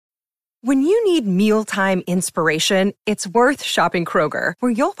When you need mealtime inspiration, it's worth shopping Kroger,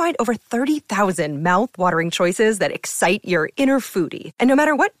 where you'll find over 30,000 mouth-watering choices that excite your inner foodie. And no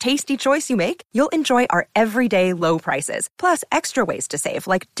matter what tasty choice you make, you'll enjoy our everyday low prices, plus extra ways to save,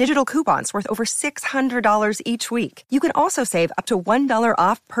 like digital coupons worth over $600 each week. You can also save up to $1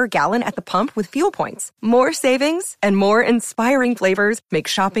 off per gallon at the pump with fuel points. More savings and more inspiring flavors make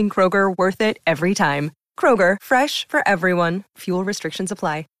shopping Kroger worth it every time. Kroger, fresh for everyone. Fuel restrictions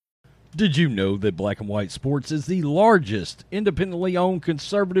apply. Did you know that Black and White Sports is the largest independently owned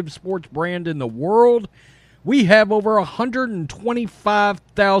conservative sports brand in the world? We have over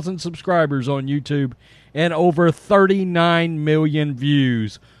 125,000 subscribers on YouTube and over 39 million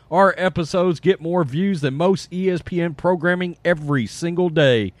views. Our episodes get more views than most ESPN programming every single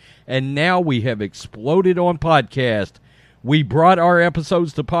day. And now we have exploded on podcast. We brought our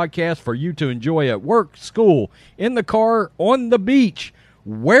episodes to podcast for you to enjoy at work, school, in the car, on the beach,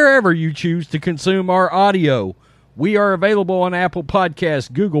 wherever you choose to consume our audio. We are available on Apple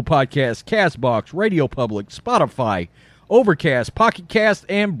Podcasts, Google Podcasts, CastBox, Radio Public, Spotify, Overcast, Pocket Cast,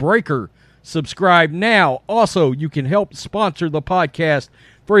 and Breaker. Subscribe now. Also, you can help sponsor the podcast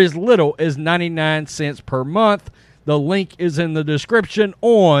for as little as 99 cents per month. The link is in the description.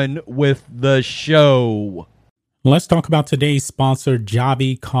 On with the show. Let's talk about today's sponsor,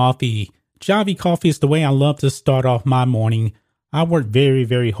 Javy Coffee. Javy Coffee is the way I love to start off my morning. I work very,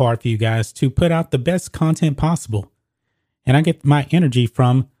 very hard for you guys to put out the best content possible. And I get my energy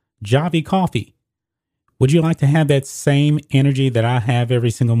from Javy Coffee. Would you like to have that same energy that I have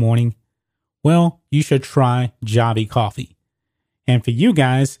every single morning? Well, you should try Javy Coffee. And for you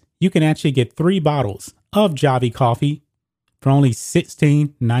guys, you can actually get 3 bottles of Javy Coffee for only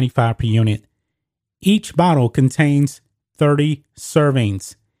 $16.95 per unit. Each bottle contains 30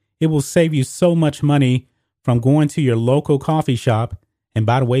 servings. It will save you so much money from going to your local coffee shop. And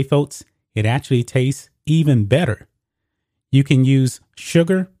by the way, folks, it actually tastes even better. You can use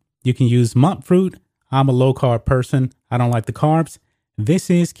sugar. You can use monk fruit. I'm a low carb person. I don't like the carbs. This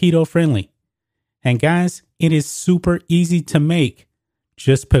is keto friendly. And guys, it is super easy to make.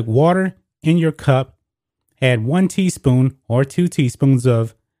 Just put water in your cup, add 1 teaspoon or 2 teaspoons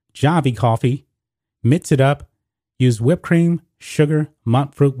of Javy Coffee, mix it up, use whipped cream, sugar,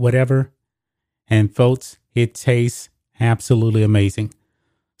 monk fruit, whatever. And folks, it tastes absolutely amazing.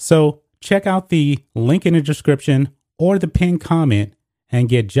 So check out the link in the description or the pinned comment and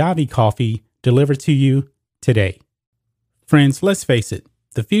get Javy Coffee delivered to you today. Friends, let's face it.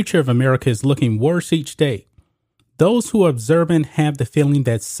 The future of America is looking worse each day. Those who are observant have the feeling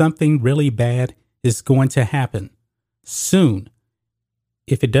that something really bad is going to happen soon.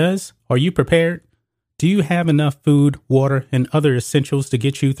 If it does, are you prepared? Do you have enough food, water, and other essentials to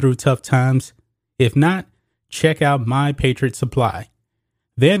get you through tough times? If not, check out My Patriot Supply.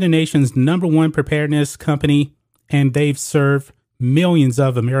 They're the nation's #1 preparedness company, and they've served millions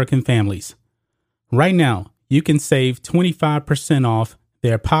of American families. Right now, you can save 25% off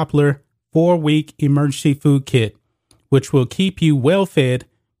their popular 4-week emergency food kit, which will keep you well fed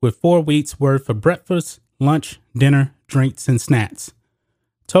with 4 weeks worth of breakfast, lunch, dinner, drinks, and snacks,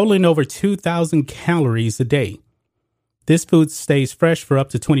 totaling over 2,000 calories a day. This food stays fresh for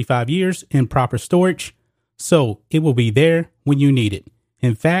up to 25 years in proper storage, so it will be there when you need it.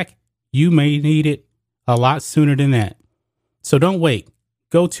 In fact, you may need it a lot sooner than that. So don't wait.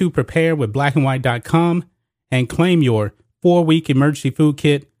 Go to preparewithblackandwhite.com and claim your 4-week emergency food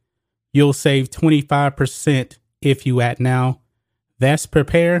kit. You'll save 25% if you act now. That's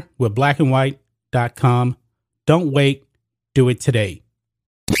preparewithblackandwhite.com. Don't wait. Do it today.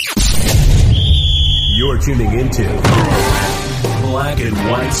 You're tuning into Black and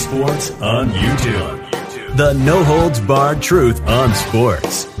White Sports on YouTube. The no-holds-barred truth on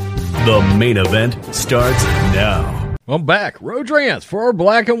sports. The main event starts now. I'm back. Rodrance for our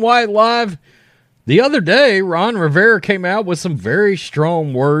Black and White Live. The other day, Ron Rivera came out with some very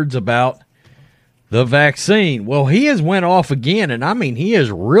strong words about the vaccine. Well, he has went off again, and I mean, he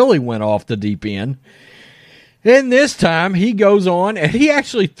has really went off the deep end. And this time, he goes on, and he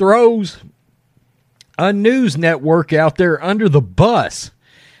actually throws a news network out there under the bus.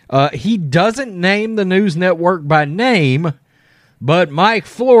 He doesn't name the news network by name, but Mike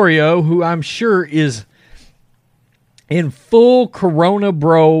Florio, who I'm sure is in full Corona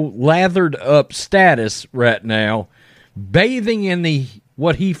bro lathered up status right now, bathing in the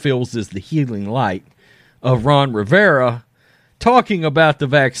what he feels is the healing light of Ron Rivera, talking about the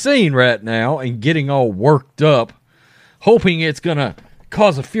vaccine right now and getting all worked up, hoping it's going to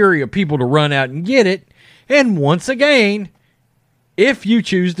cause a fury of people to run out and get it. And once again, if you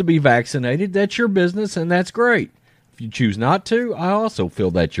choose to be vaccinated, that's your business, and that's great. If If you choose not to, I also feel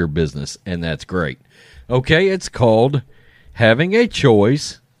that's your business, and that's great. Okay, it's called having a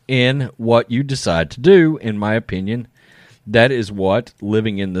choice in what you decide to do. In my opinion, that is what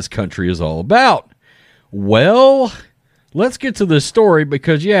living in this country is all about. Well, let's get to this story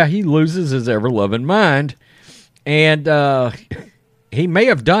because, yeah, he loses his ever-loving mind, and he may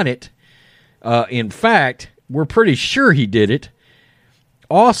have done it. In fact, we're pretty sure he did it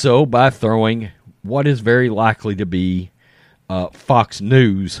also by throwing what is very likely to be Fox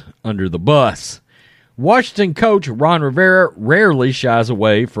News under the bus. Washington coach Ron Rivera rarely shies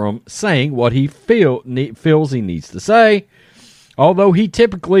away from saying what he feels he needs to say, although he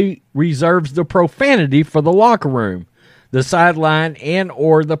typically reserves the profanity for the locker room, the sideline, and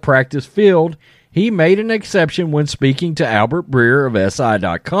or the practice field. He made an exception when speaking to Albert Breer of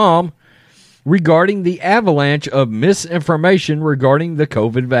SI.com regarding the avalanche of misinformation regarding the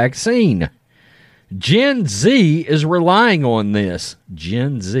COVID vaccine. Gen Z is relying on this.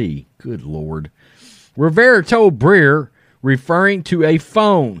 Gen Z, good Lord. Rivera told Breer, referring to a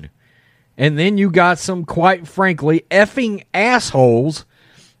phone, and then you got some, quite frankly, effing assholes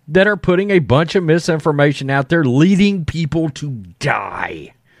that are putting a bunch of misinformation out there, leading people to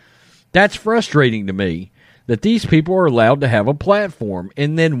die. That's frustrating to me, that these people are allowed to have a platform.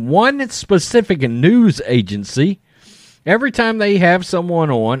 And then one specific news agency, every time they have someone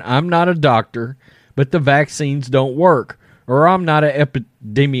on, I'm not a doctor, but the vaccines don't work. Or I'm not an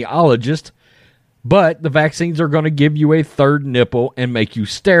epidemiologist, but the vaccines are going to give you a third nipple and make you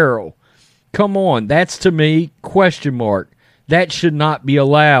sterile. Come on, that's to me, question mark. That should not be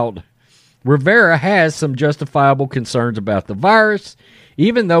allowed. Rivera has some justifiable concerns about the virus.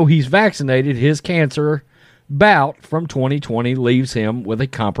 Even though he's vaccinated, his cancer bout from 2020 leaves him with a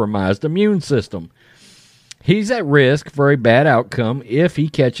compromised immune system. He's at risk for a bad outcome if he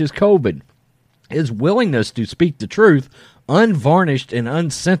catches COVID. His willingness to speak the truth, unvarnished and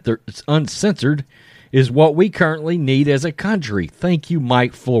uncensored, is what we currently need as a country. Thank you,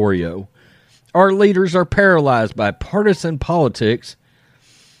 Mike Florio. Our leaders are paralyzed by partisan politics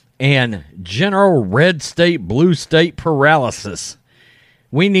and general red state, blue state paralysis.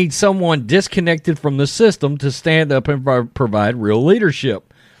 We need someone disconnected from the system to stand up and provide real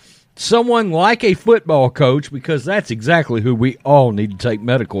leadership. Someone like a football coach, because that's exactly who we all need to take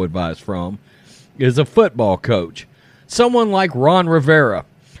medical advice from, is a football coach. Someone like Ron Rivera.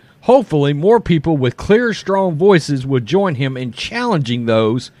 Hopefully, more people with clear, strong voices would join him in challenging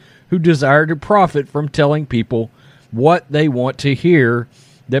those who desire to profit from telling people what they want to hear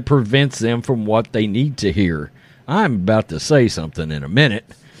that prevents them from what they need to hear. I'm about to say something in a minute.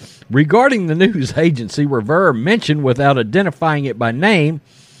 Regarding the news agency Rivera mentioned without identifying it by name,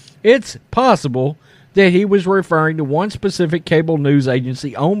 it's possible that he was referring to one specific cable news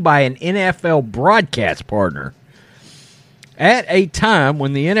agency owned by an NFL broadcast partner. At a time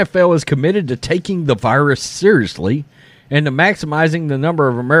when the NFL is committed to taking the virus seriously and to maximizing the number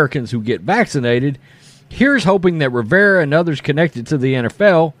of Americans who get vaccinated, here's hoping that Rivera and others connected to the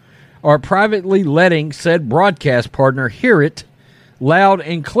NFL are privately letting said broadcast partner hear it loud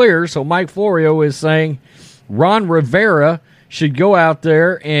and clear. So Mike Florio is saying Ron Rivera should go out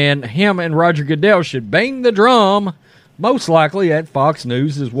there and him and Roger Goodell should bang the drum, most likely at Fox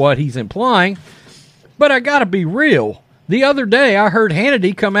News is what he's implying. But I gotta be real. The other day I heard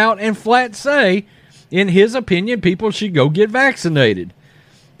Hannity come out and flat say, in his opinion, people should go get vaccinated.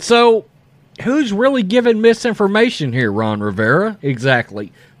 So who's really giving misinformation here, Ron Rivera?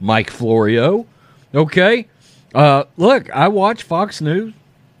 Exactly. Mike Florio. Okay. Look, I watch Fox News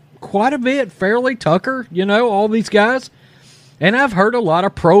quite a bit. Fairly Tucker, all these guys. And I've heard a lot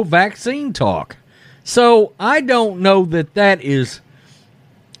of pro-vaccine talk. So I don't know that that is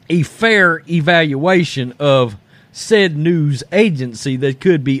a fair evaluation of said news agency that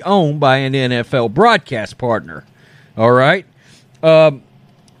could be owned by an NFL broadcast partner. All right?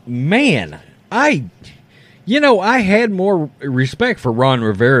 Man, I had more respect for Ron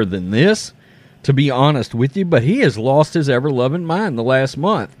Rivera than this, to be honest with you, but he has lost his ever-loving mind the last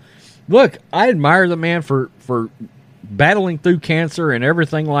month. Look, I admire the man for battling through cancer and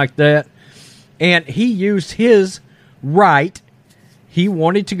everything like that, and he used his right. He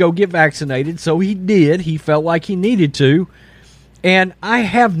wanted to go get vaccinated, so he did. He felt like he needed to, and I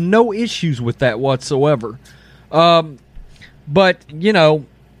have no issues with that whatsoever. But,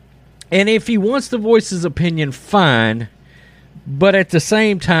 and if he wants to voice his opinion, fine. But at the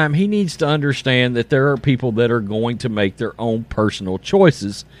same time, he needs to understand that there are people that are going to make their own personal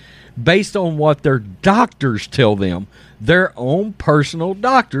choices based on what their doctors tell them. Their own personal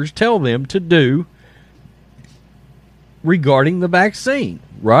doctors tell them to do regarding the vaccine,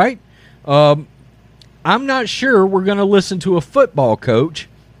 right? I'm not sure we're going to listen to a football coach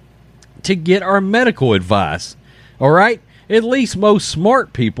to get our medical advice. All right? At least most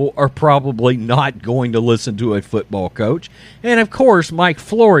smart people are probably not going to listen to a football coach. And, of course, Mike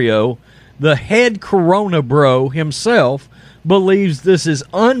Florio, the head Corona bro himself, believes this is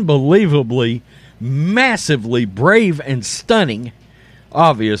unbelievably, massively brave and stunning,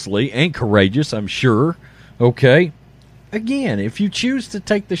 obviously, and courageous, I'm sure. Okay? Again, if you choose to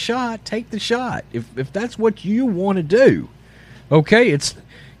take the shot, take the shot. If that's what you want to do. Okay? It's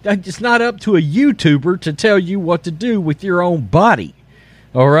not up to a YouTuber to tell you what to do with your own body.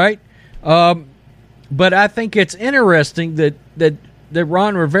 All right? But I think it's interesting that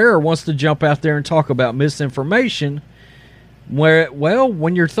Ron Rivera wants to jump out there and talk about misinformation where, well,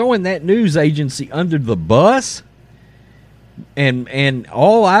 when you're throwing that news agency under the bus, and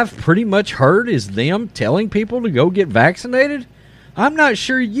all I've pretty much heard is them telling people to go get vaccinated, I'm not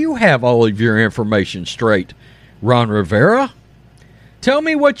sure you have all of your information straight, Ron Rivera. Tell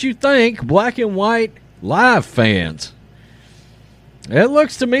me what you think, Black and White Live fans. It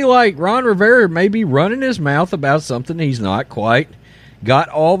looks to me like Ron Rivera may be running his mouth about something he's not quite got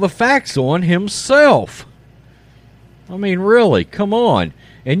all the facts on himself. I mean, really, come on.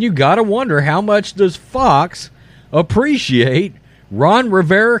 And you got to wonder, how much does Fox appreciate Ron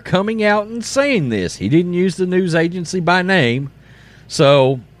Rivera coming out and saying this? He didn't use the news agency by name.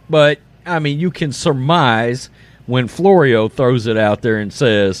 So, but, I mean, you can surmise when Florio throws it out there and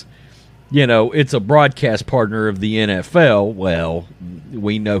says, you know, it's a broadcast partner of the NFL. Well,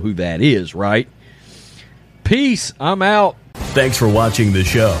 we know who that is, right? Peace. I'm out. Thanks for watching the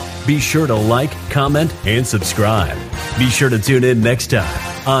show. Be sure to like, comment, and subscribe. Be sure to tune in next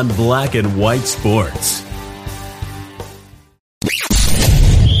time on Black and White Sports.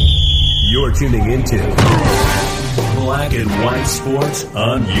 You're tuning into Black and White Sports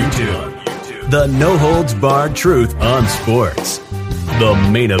on YouTube. The no-holds-barred truth on sports. The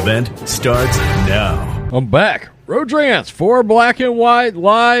main event starts now. I'm back. Rodrance for Black and White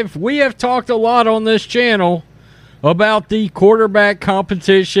Live. We have talked a lot on this channel about the quarterback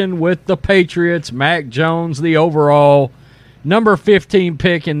competition with the Patriots. Mac Jones, the overall number 15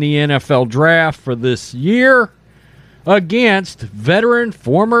 pick in the NFL draft for this year, against veteran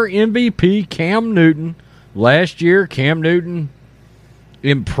former MVP Cam Newton. Last year, Cam Newton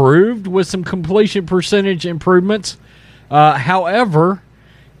improved with some completion percentage improvements. However,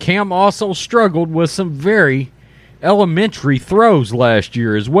 Cam also struggled with some very elementary throws last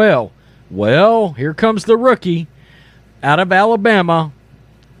year as well. Well, here comes the rookie out of Alabama,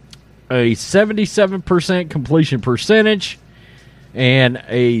 a 77% completion percentage and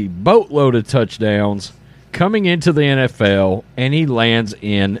a boatload of touchdowns coming into the NFL, and he lands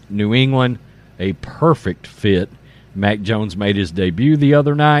in New England, a perfect fit. Mac Jones made his debut the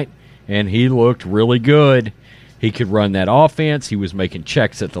other night, and he looked really good. He could run that offense. He was making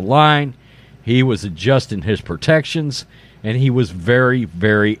checks at the line. He was adjusting his protections, and he was very,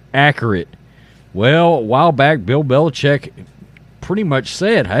 very accurate. Well, a while back, Bill Belichick pretty much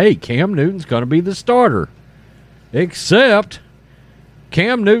said, hey, Cam Newton's going to be the starter. Except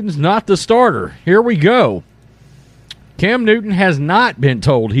Cam Newton's not the starter. Here we go. Cam Newton has not been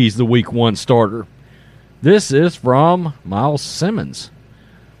told he's the Week 1 starter. This is from Miles Simmons.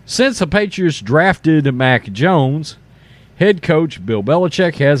 Since the Patriots drafted Mac Jones, head coach Bill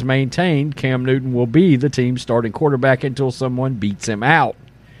Belichick has maintained Cam Newton will be the team's starting quarterback until someone beats him out.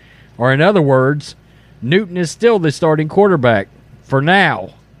 Or in other words, Newton is still the starting quarterback for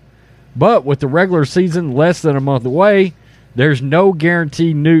now. But with the regular season less than a month away, there's no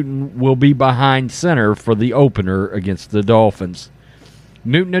guarantee Newton will be behind center for the opener against the Dolphins.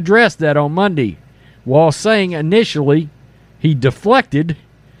 Newton addressed that on Monday, while saying initially he deflected,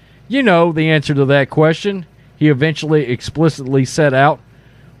 you know, the answer to that question. He eventually explicitly set out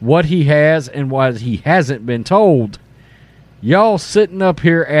what he has and what he hasn't been told. Y'all sitting up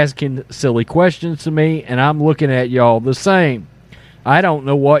here asking silly questions to me, and I'm looking at y'all the same. I don't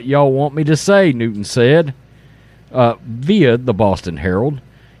know what y'all want me to say, Newton said, via the Boston Herald.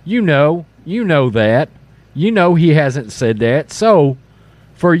 You know that. You know he hasn't said that. So,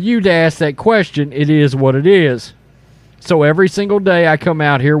 for you to ask that question, it is what it is. So every single day I come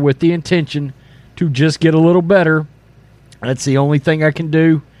out here with the intention to just get a little better. That's the only thing I can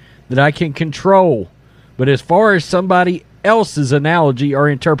do that I can control. But as far as somebody else's analogy or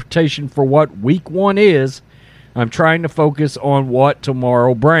interpretation for what Week 1 is, I'm trying to focus on what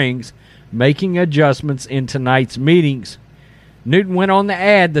tomorrow brings, making adjustments in tonight's meetings. Newton went on to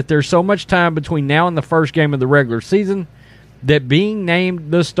add that there's so much time between now and the first game of the regular season that being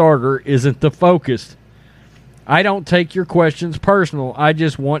named the starter isn't the focus. I don't take your questions personal. I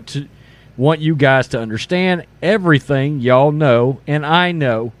just want want you guys to understand everything y'all know, and I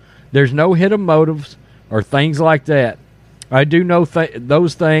know. There's no hidden motives or things like that. I do know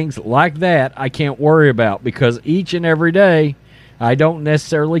those things like that I can't worry about, because each and every day I don't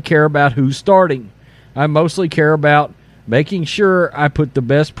necessarily care about who's starting. I mostly care about making sure I put the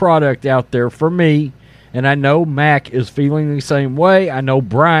best product out there for me, and I know Mac is feeling the same way. I know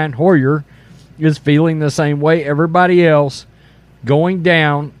Brian Hoyer is feeling the same way. Everybody else going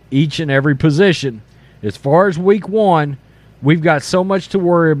down each and every position. As far as week one, we've got so much to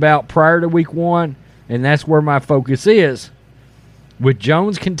worry about prior to week one, and that's where my focus is. With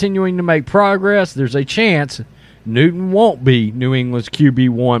Jones continuing to make progress, there's a chance Newton won't be New England's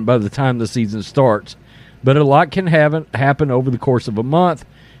QB1 by the time the season starts. But a lot can happen over the course of a month.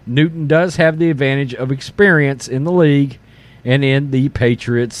 Newton does have the advantage of experience in the league and in the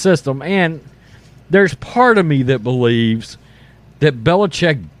Patriots system. And there's part of me that believes that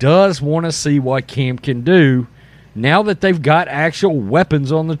Belichick does want to see what Cam can do now that they've got actual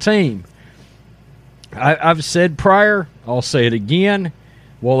weapons on the team. I've said prior, I'll say it again.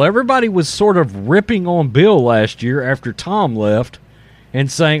 While everybody was sort of ripping on Bill last year after Tom left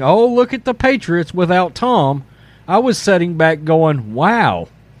and saying, oh, look at the Patriots without Tom, I was sitting back going, wow,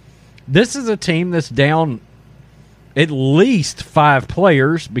 this is a team that's down at least 5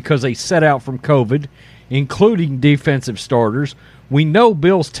 players because they set out from COVID, including defensive starters. We know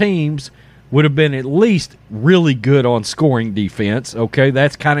Bill's teams would have been at least really good on scoring defense. Okay,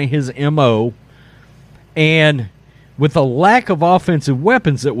 that's kind of his MO. And with a lack of offensive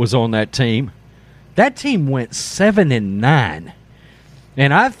weapons that was on that team went 7-9.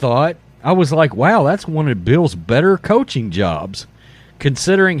 And I was like, wow, that's one of Bill's better coaching jobs,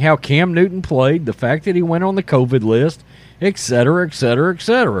 considering how Cam Newton played, the fact that he went on the COVID list, et cetera, et cetera, et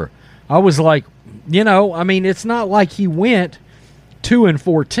cetera. I was like, it's not like he went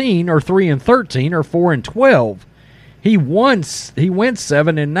 2-14 or 3-13 or 4-12. He went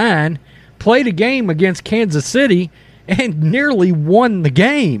 7-9. Played a game against Kansas City and nearly won the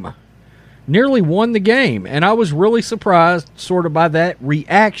game. And I was really surprised sort of by that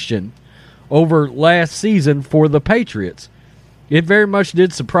reaction over last season for the Patriots. It very much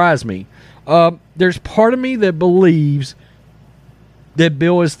did surprise me. There's part of me that believes that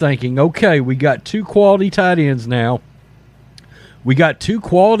Bill is thinking, okay, we got 2 quality tight ends now. We got 2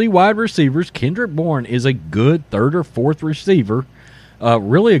 quality wide receivers. Kendrick Bourne is a good 3rd or 4th receiver.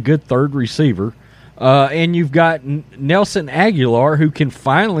 Really a good 3rd receiver. And you've got Nelson Aguilar, who can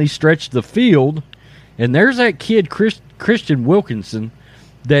finally stretch the field. And there's that kid, Christian Wilkinson,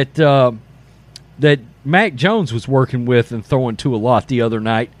 that Mac Jones was working with and throwing to a lot the other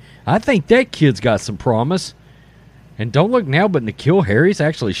night. I think that kid's got some promise. And don't look now, but N'Keal Harry's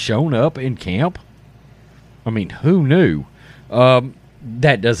actually shown up in camp. I mean, who knew?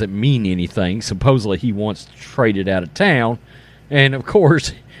 That doesn't mean anything. Supposedly he wants traded out of town. And, of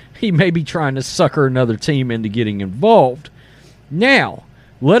course, he may be trying to sucker another team into getting involved. Now,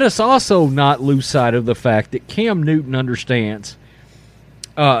 let us also not lose sight of the fact that Cam Newton understands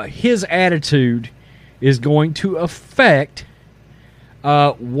his attitude is going to affect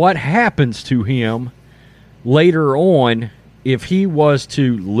what happens to him later on if he was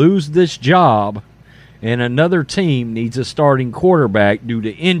to lose this job and another team needs a starting quarterback due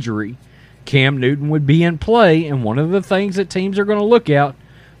to injury. Cam Newton would be in play, and one of the things that teams are going to look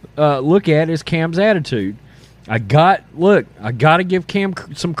at is Cam's attitude. I got to give Cam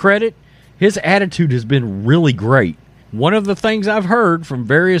some credit. His attitude has been really great. One of the things I've heard from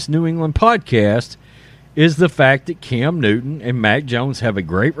various New England podcasts is the fact that Cam Newton and Mac Jones have a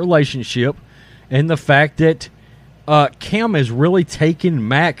great relationship, and the fact that Cam has really taken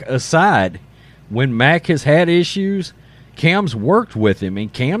Mac aside. When Mac has had issues, Cam's worked with him,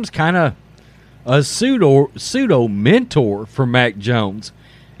 and Cam's kind of a pseudo mentor for Mac Jones.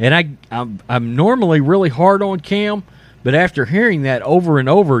 And I'm normally really hard on Cam, but after hearing that over and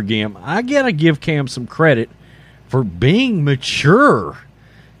over again, I gotta give Cam some credit for being mature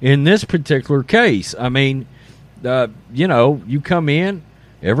in this particular case. I mean, you come in,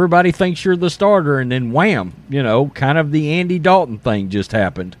 everybody thinks you're the starter, and then wham, kind of the Andy Dalton thing just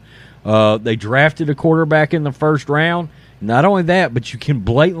happened. They drafted a quarterback in the first round. Not only that, but you can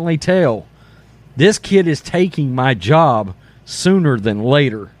blatantly tell this kid is taking my job sooner than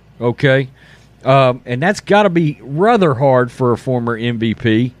later, okay? And that's got to be rather hard for a former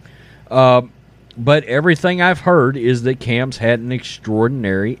MVP. But everything I've heard is that Cam's had an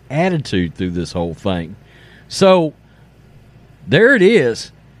extraordinary attitude through this whole thing. So there it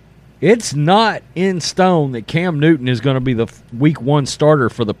is. It's not in stone that Cam Newton is going to be the week 1 starter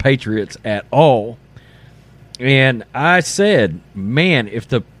for the Patriots at all. And I said, man, if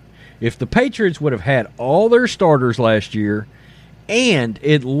if the Patriots would have had all their starters last year and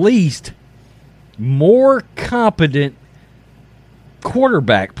at least more competent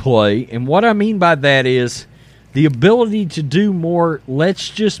quarterback play, and what I mean by that is the ability to do more, let's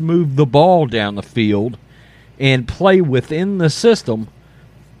just move the ball down the field and play within the system,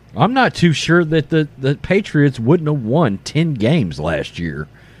 I'm not too sure that the Patriots wouldn't have won 10 games last year.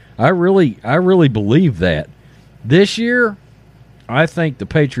 I really believe that. This year, I think the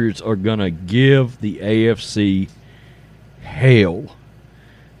Patriots are going to give the AFC hell,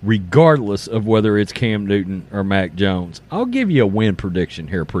 regardless of whether it's Cam Newton or Mac Jones. I'll give you a win prediction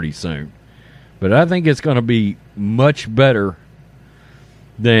here pretty soon. But I think it's going to be much better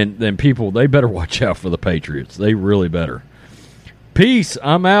than people. They better watch out for the Patriots. They really better. Peace.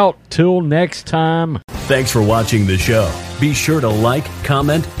 I'm out. Till next time. Thanks for watching the show. Be sure to like,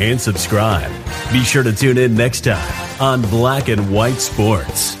 comment, and subscribe. Be sure to tune in next time on Black and White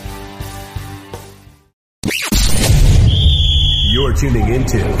Sports. You're tuning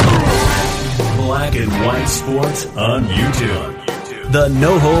into Black and White Sports on YouTube. The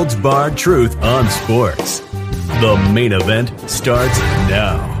no-holds-barred truth on sports. The main event starts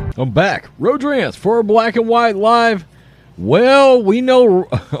now. I'm back. Rodrance for Black and White Live. Well, we know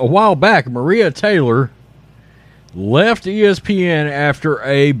a while back Maria Taylor left ESPN after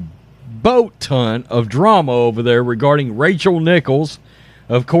a boat ton of drama over there regarding Rachel Nichols.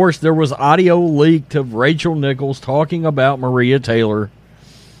 Of course, there was audio leaked of Rachel Nichols talking about Maria Taylor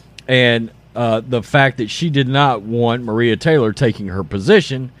and the fact that she did not want Maria Taylor taking her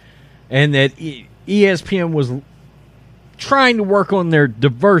position, and that ESPN was trying to work on their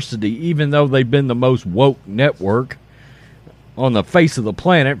diversity, even though they've been the most woke network on the face of the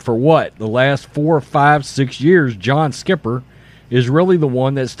planet for what? The last 4, 5, 6 years. John Skipper is really the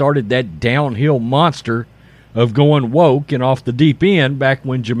one that started that downhill monster of going woke and off the deep end back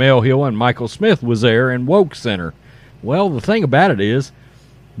when Jamel Hill and Michael Smith was there in Woke Center. Well, the thing about it is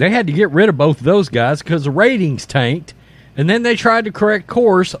they had to get rid of both of those guys because the ratings tanked, and then they tried to correct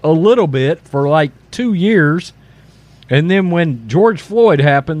course a little bit for like 2 years, and then when George Floyd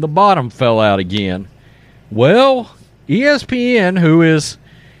happened, the bottom fell out again. Well, ESPN, who is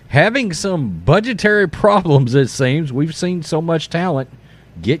having some budgetary problems, it seems. We've seen so much talent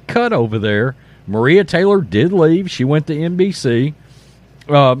get cut over there. Maria Taylor did leave. She went to NBC.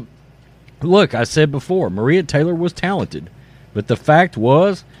 Look, I said before, Maria Taylor was talented. But the fact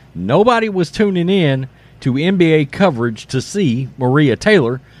was, nobody was tuning in to NBA coverage to see Maria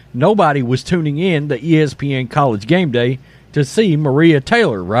Taylor. Nobody was tuning in to ESPN College Game Day to see Maria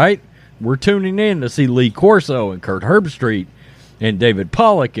Taylor, right? We're tuning in to see Lee Corso and Kurt Herbstreit and David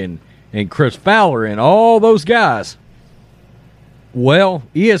Pollack and Chris Fowler and all those guys. Well,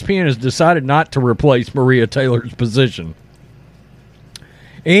 ESPN has decided not to replace Maria Taylor's position.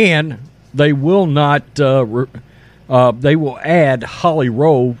 And they will not, they will add Holly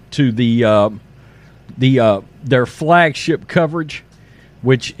Rowe to their flagship coverage,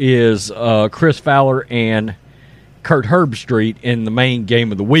 which is Chris Fowler and Kurt Herbstreit in the main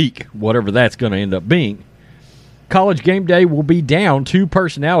game of the week, whatever that's going to end up being. College Game Day will be down 2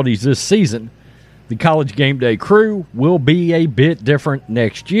 personalities this season. The College Game Day crew will be a bit different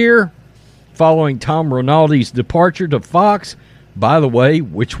next year, following Tom Rinaldi's departure to Fox, by the way,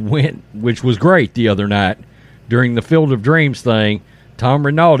 which was great the other night during the Field of Dreams thing. Tom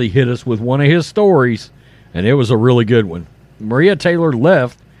Rinaldi hit us with one of his stories, and it was a really good one. Maria Taylor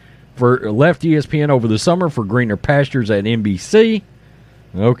left ESPN over the summer for greener pastures at NBC.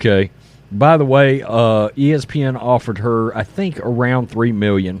 Okay. By the way, ESPN offered her, I think, around $3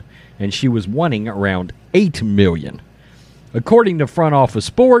 million, and she was wanting around $8 million. According to Front Office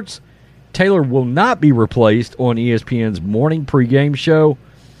Sports, Taylor will not be replaced on ESPN's morning pregame show.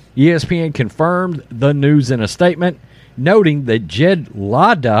 ESPN confirmed the news in a statement, noting that Jed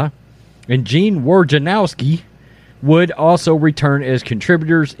Lada and Gene Wojnarowski would also return as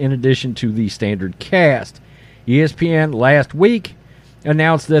contributors in addition to the standard cast. ESPN last week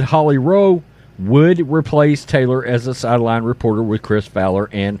announced that Holly Rowe would replace Taylor as a sideline reporter with Chris Fowler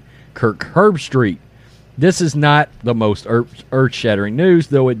and Kirk Herbstreit. This is not the most earth-shattering news,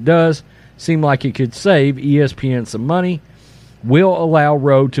 though it does seem like it could save ESPN some money, will allow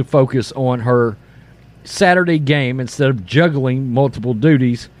Rowe to focus on her Saturday game instead of juggling multiple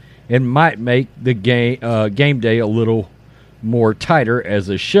duties, and might make the game day a little more tighter as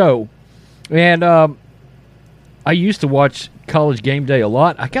a show. And I used to watch College Game Day a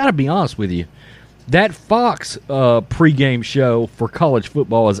lot. I got to be honest with you. That Fox pregame show for college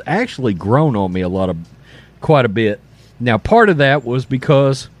football has actually grown on me quite a bit. Now, part of that was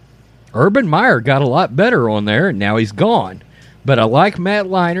because Urban Meyer got a lot better on there, and now he's gone. But I like Matt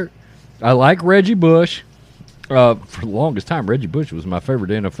Leinart. I like Reggie Bush. For the longest time, Reggie Bush was my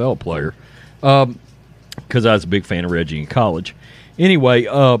favorite NFL player because I was a big fan of Reggie in college. Anyway,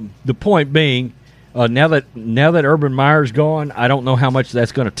 the point being, now that Urban Meyer's gone, I don't know how much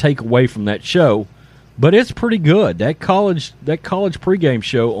that's going to take away from that show, but it's pretty good. That college pregame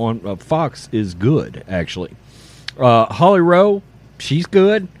show on Fox is good, actually. Holly Rowe, she's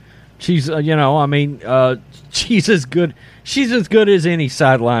good. She's she's as good. She's as good as any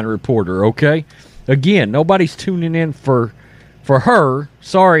sideline reporter. Okay, again, nobody's tuning in for her.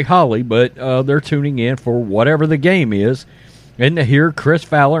 Sorry, Holly, but they're tuning in for whatever the game is, and to hear Chris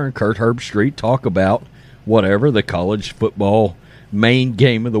Fowler and Kurt Herbstreit talk about whatever the college football main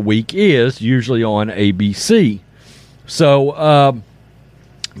game of the week is, usually on ABC. So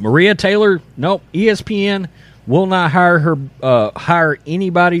Maria Taylor, nope, ESPN will not hire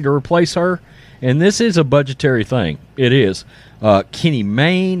anybody to replace her, and this is a budgetary thing. It is. Kenny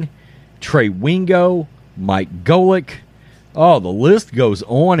Mayne, Trey Wingo, Mike Golick. Oh, the list goes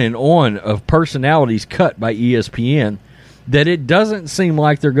on and on of personalities cut by ESPN that it doesn't seem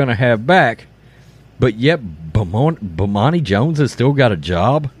like they're going to have back, but yet Bomani Jones has still got a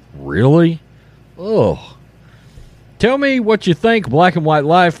job? Really? Oh. Tell me what you think, Black and White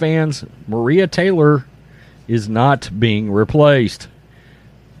Live fans. Maria Taylor is not being replaced.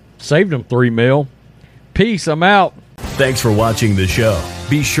 Saved him $3 million. Peace, I'm out. Thanks for watching the show.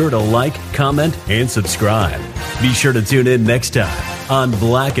 Be sure to like, comment, and subscribe. Be sure to tune in next time on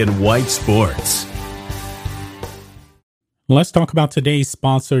Black and White Sports. Let's talk about today's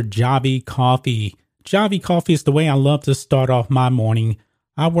sponsor, Javy Coffee. Javy Coffee is the way I love to start off my morning.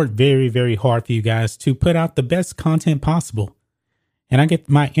 I work very, very hard for you guys to put out the best content possible. And I get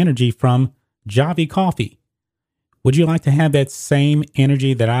my energy from Javy Coffee. Would you like to have that same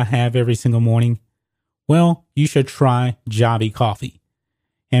energy that I have every single morning? Well, you should try Javy Coffee.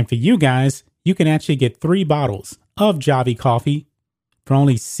 And for you guys, you can actually get 3 bottles of Javy Coffee for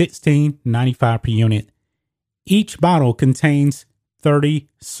only $16.95 per unit. Each bottle contains 30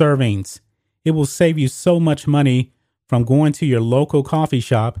 servings. It will save you so much money from going to your local coffee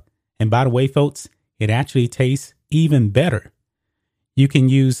shop. And by the way, folks, it actually tastes even better. You can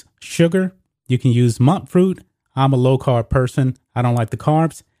use sugar. You can use monk fruit. I'm a low-carb person. I don't like the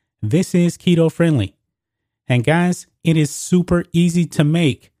carbs. This is keto-friendly. And guys, it is super easy to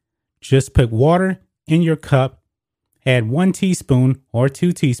make. Just put water in your cup, add 1 teaspoon or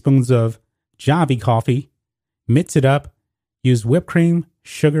 2 teaspoons of Javy Coffee, mix it up, use whipped cream,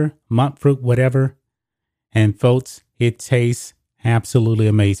 sugar, monk fruit, whatever. And folks, it tastes absolutely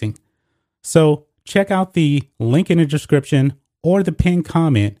amazing. So check out the link in the description or the pinned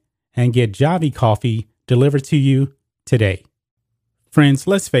comment and get Javy Coffee delivered to you today. Friends,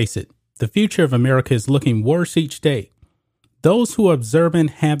 let's face it, the future of America is looking worse each day. Those who are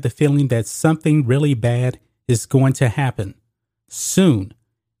observant have the feeling that something really bad is going to happen soon.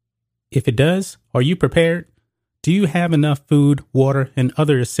 If it does, are you prepared? Do you have enough food, water, and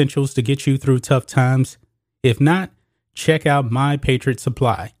other essentials to get you through tough times? If not, check out My Patriot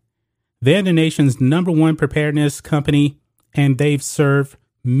Supply. They're the nation's #1 preparedness company, and they've served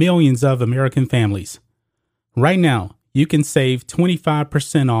millions of American families. Right now, you can save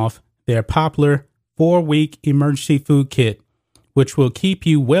 25% off their popular 4-week emergency food kit, which will keep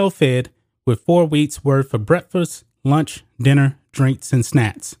you well fed with 4 weeks worth of breakfast, lunch, dinner, drinks, and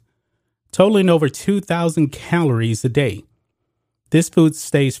snacks, totaling over 2,000 calories a day. This food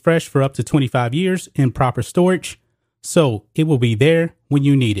stays fresh for up to 25 years in proper storage, so it will be there when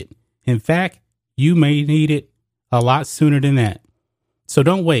you need it. In fact, you may need it a lot sooner than that. So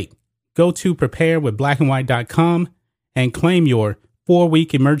don't wait. Go to preparewithblackandwhite.com and claim your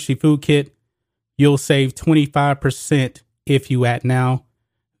 4-week emergency food kit. You'll save 25% if you act now.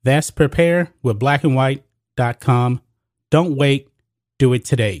 That's preparewithblackandwhite.com. Don't wait. Do it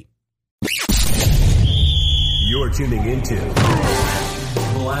today. You're tuning into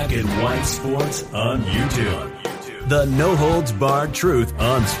Black and White Sports on YouTube. The no-holds-barred truth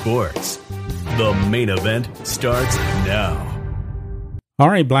on sports. The main event starts now. All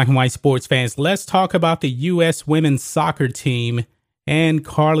right, Black and White sports fans, let's talk about the U.S. women's soccer team and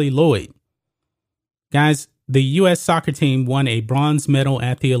Carli Lloyd. Guys, the U.S. soccer team won a bronze medal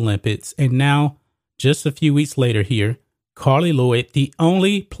at the Olympics, and now, just a few weeks later here, Carli Lloyd, the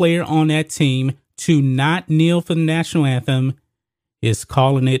only player on that team to not kneel for the national anthem, is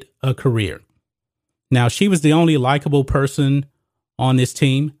calling it a career. Now, she was the only likable person on this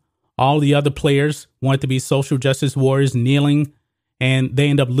team. All the other players wanted to be social justice warriors, kneeling, and they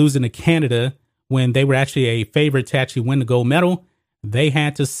ended up losing to Canada when they were actually a favorite to actually win the gold medal. They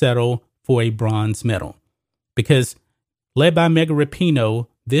had to settle for a bronze medal because, led by Megan Rapinoe,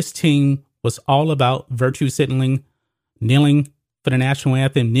 this team was all about virtue signaling, kneeling for the national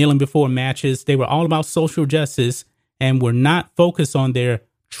anthem, kneeling before matches. They were all about social justice and were not focused on their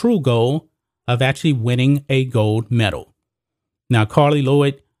true goal of actually winning a gold medal. Now, Carli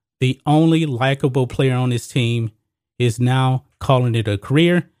Lloyd, the only likable player on this team, is now calling it a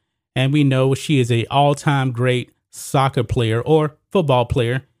career. And we know she is an all-time great soccer player or football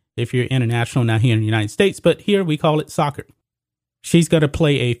player if you're international now here in the United States. But here we call it soccer. She's going to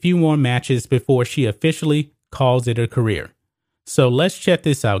play a few more matches before she officially calls it a career. So let's check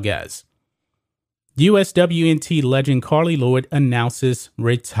this out, guys. USWNT legend Carli Lloyd announces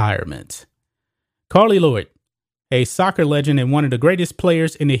retirement. Carli Lloyd, a soccer legend and one of the greatest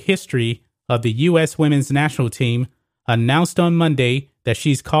players in the history of the U.S. women's national team, announced on Monday that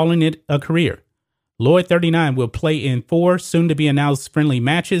she's calling it a career. Lloyd, 39, will play in 4 soon-to-be-announced friendly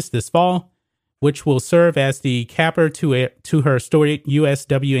matches this fall, which will serve as the capper to her storied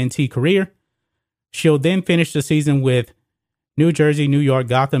USWNT career. She'll then finish the season with New Jersey, New York,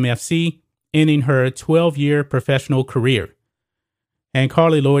 Gotham FC, ending her 12-year professional career. And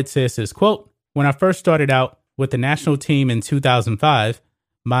Carli Lloyd says this, quote, "When I first started out with the national team in 2005,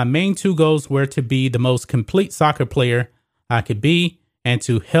 my main 2 goals were to be the most complete soccer player I could be and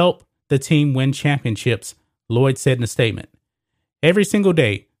to help the team win championships," Lloyd said in a statement. "Every single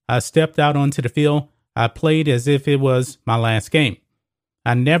day I stepped out onto the field, I played as if it was my last game.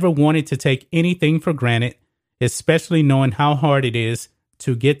 I never wanted to take anything for granted, especially knowing how hard it is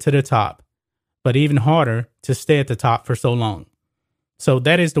to get to the top, but even harder to stay at the top for so long." So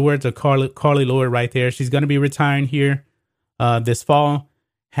that is the words of Carli Lloyd right there. She's going to be retiring here this fall.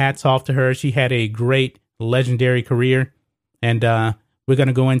 Hats off to her. She had a great, legendary career. And we're going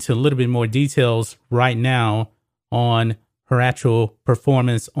to go into a little bit more details right now on her actual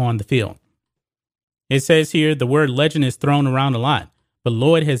performance on the field. It says here the word legend is thrown around a lot, but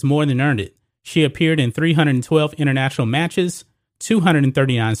Lloyd has more than earned it. She appeared in 312 international matches,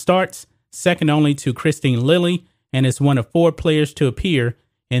 239 starts, second only to Christine Lilly, and is one of 4 players to appear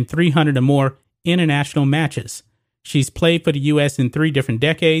in 300 or more international matches. She's played for the U.S. in 3 different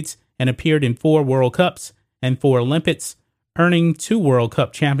decades and appeared in 4 World Cups and 4 Olympics, earning 2 World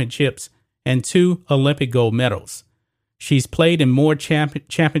Cup championships and 2 Olympic gold medals. She's played in more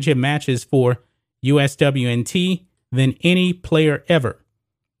championship matches for USWNT than any player ever.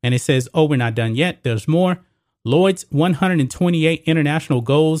 And it says, oh, we're not done yet. There's more. Lloyd's 128 international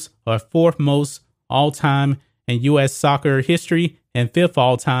goals are 4th most all-time in U.S. soccer history and 5th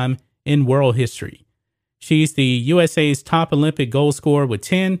all-time in world history. She's the USA's top Olympic goal scorer with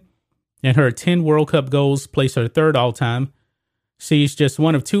 10, and her 10 World Cup goals place her 3rd all-time. She's just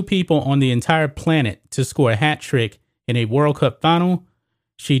one of 2 people on the entire planet to score a hat trick in a World Cup final.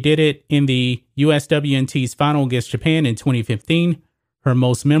 She did it in the USWNT's final against Japan in 2015. Her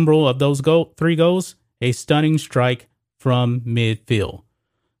most memorable of those 3 goals, a stunning strike from midfield.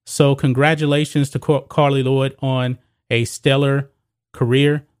 So congratulations to Carli Lloyd on a stellar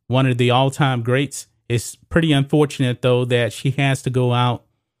career, one of the all-time greats. It's pretty unfortunate, though, that she has to go out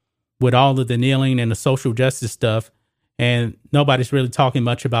with all of the kneeling and the social justice stuff, and nobody's really talking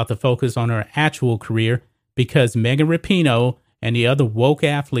much about the focus on her actual career because Megan Rapinoe and the other woke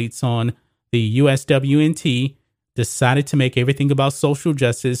athletes on the USWNT decided to make everything about social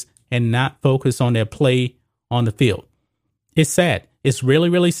justice and not focus on their play on the field. It's sad. It's really,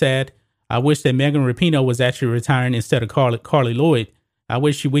 really sad. I wish that Megan Rapinoe was actually retiring instead of Carli Lloyd. I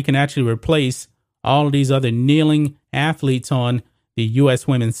wish we can actually replace all of these other kneeling athletes on the U.S.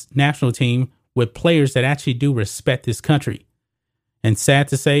 women's national team with players that actually do respect this country. And sad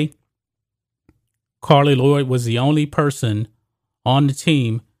to say, Carli Lloyd was the only person on the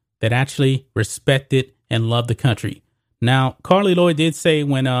team that actually respected and loved the country. Now, Carli Lloyd did say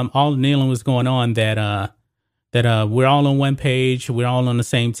when all the kneeling was going on that we're all on one page, we're all on the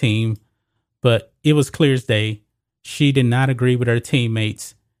same team. But it was clear as day, she did not agree with her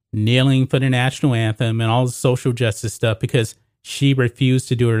teammates kneeling for the national anthem and all the social justice stuff because she refused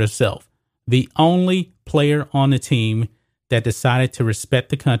to do it herself. The only player on the team that decided to respect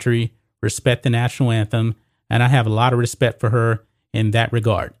the country, respect the national anthem, and I have a lot of respect for her in that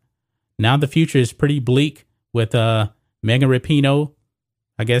regard. Now the future is pretty bleak with Megan Rapinoe.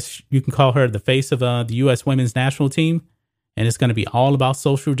 I guess you can call her the face of the U.S. women's national team, and it's going to be all about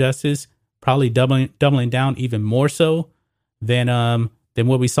social justice, probably doubling down even more so than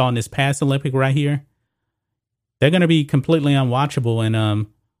what we saw in this past Olympic right here. They're going to be completely unwatchable, and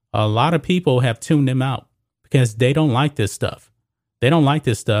a lot of people have tuned them out because they don't like this stuff. They don't like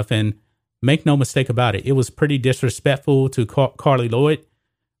this stuff, and make no mistake about it, it was pretty disrespectful to Carli Lloyd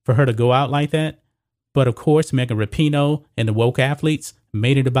for her to go out like that. But of course, Megan Rapinoe and the woke athletes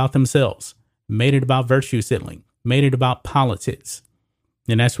made it about themselves, made it about virtue signaling, made it about politics.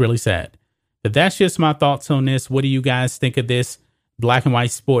 And that's really sad. But that's just my thoughts on this. What do you guys think of this? Black and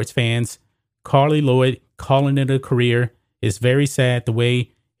white sports fans, Carli Lloyd calling it a career. It's very sad the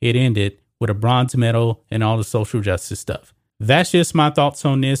way it ended with a bronze medal and all the social justice stuff. That's just my thoughts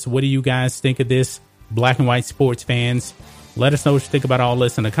on this. What do you guys think of this? Black and white sports fans, let us know what you think about all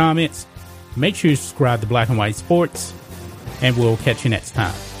this in the comments. Make sure you subscribe to Black and White Sports, and we'll catch you next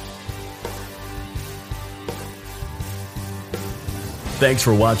time. Thanks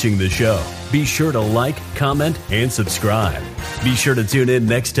for watching the show. Be sure to like, comment, and subscribe. Be sure to tune in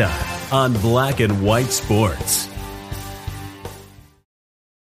next time on Black and White Sports.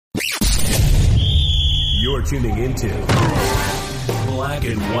 You're tuning into Black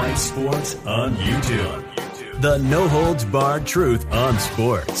and White Sports on YouTube. The no-holds-barred truth on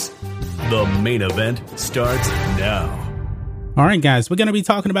sports. The main event starts now. All right, guys, we're going to be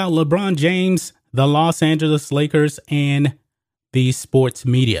talking about LeBron James, the Los Angeles Lakers, and the sports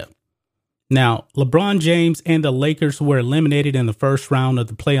media. Now, LeBron James and the Lakers were eliminated in the first round of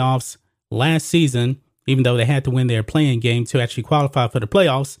the playoffs last season, even though they had to win their play-in game to actually qualify for the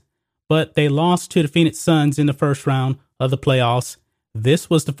playoffs. But they lost to the Phoenix Suns in the first round of the playoffs. This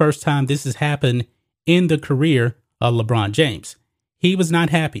was the first time this has happened in the career of LeBron James. He was not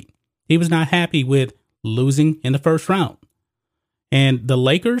happy. He was not happy with losing in the first round. And the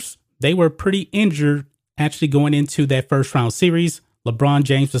Lakers, they were pretty injured actually going into that first round series. LeBron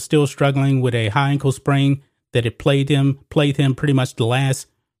James was still struggling with a high ankle sprain that had played him pretty much the last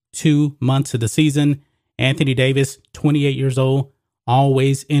 2 months of the season. Anthony Davis, 28 years old,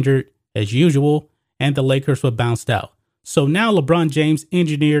 always injured as usual, and the Lakers were bounced out. So now LeBron James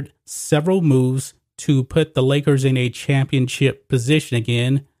engineered several moves to put the Lakers in a championship position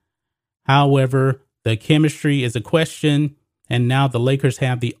again. However, the chemistry is a question, and now the Lakers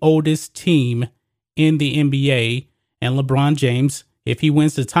have the oldest team in the NBA, and LeBron James, if he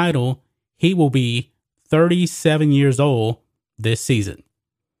wins the title, he will be 37 years old this season.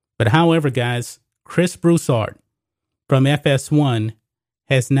 But however, guys, Chris Broussard from FS1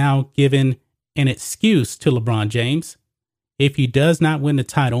 has now given an excuse to LeBron James if he does not win the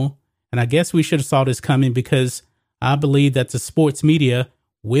title. And I guess we should have saw this coming because I believe that the sports media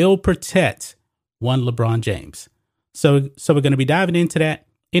will protect one LeBron James. So we're going to be diving into that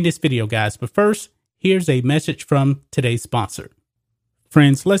in this video, guys. But first, here's a message from today's sponsor.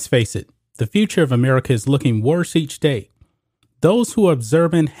 Friends, let's face it, the future of America is looking worse each day. Those who are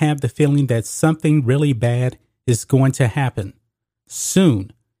observant have the feeling that something really bad is going to happen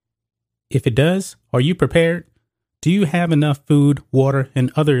soon. If it does, are you prepared? Do you have enough food, water,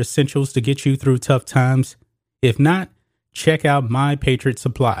 and other essentials to get you through tough times? If not, check out My Patriot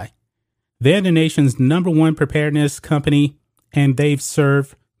Supply. They're the nation's #1 preparedness company, and they've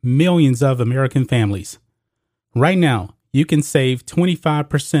served millions of American families. Right now, you can save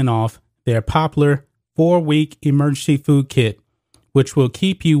 25% off their popular 4-week emergency food kit, which will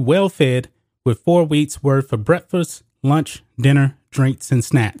keep you well fed with 4 weeks worth of breakfast, lunch, dinner, drinks, and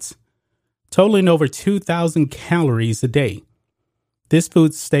snacks, totaling over 2,000 calories a day. This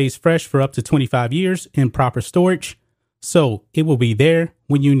food stays fresh for up to 25 years in proper storage, so it will be there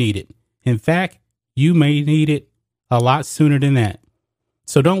when you need it. In fact, you may need it a lot sooner than that.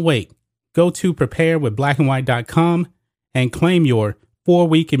 So don't wait. Go to preparewithblackandwhite.com and claim your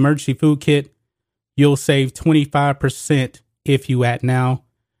 4-week emergency food kit. You'll save 25% if you act now.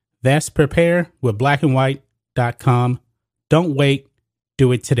 That's preparewithblackandwhite.com. Don't wait.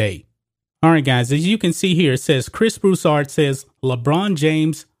 Do it today. All right, guys, as you can see here, it says Chris Broussard says LeBron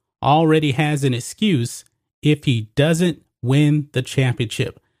James already has an excuse if he doesn't win the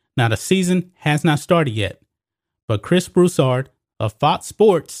championship. Now, the season has not started yet, but Chris Broussard of Fox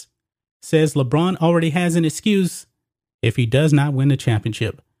Sports says LeBron already has an excuse if he does not win the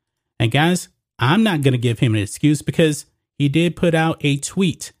championship. And guys, I'm not going to give him an excuse because he did put out a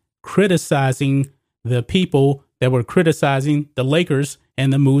tweet criticizing the people that were criticizing the Lakers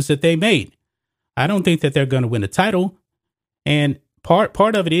and the moves that they made. I don't think that they're going to win a title. And part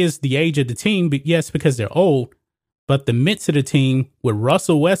of it is the age of the team, but yes, because they're old. But the midst of the team with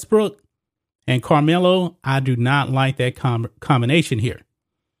Russell Westbrook and Carmelo, I do not like that combination here.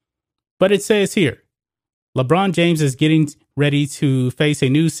 But it says here, LeBron James is getting ready to face a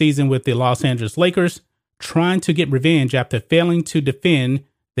new season with the Los Angeles Lakers, trying to get revenge after failing to defend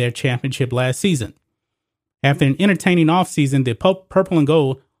their championship last season. After an entertaining offseason, the Purple and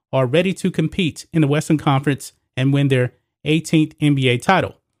Gold are ready to compete in the Western Conference and win their 18th NBA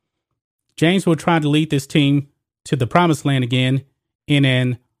title. James will try to lead this team to the promised land again in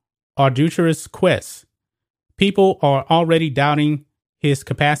an arduous quest. People are already doubting his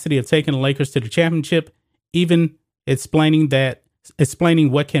capacity of taking the Lakers to the championship, even explaining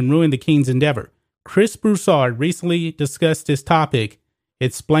what can ruin the Kings' endeavor. Chris Broussard recently discussed this topic,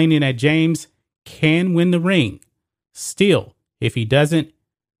 explaining that James can win the ring. Still, if he doesn't,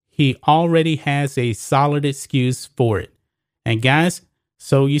 he already has a solid excuse for it. And guys,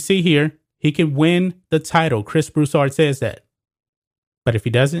 so you see here, he can win the title. Chris Broussard says that. But if he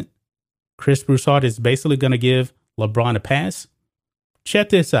doesn't, Chris Broussard is basically going to give LeBron a pass. Check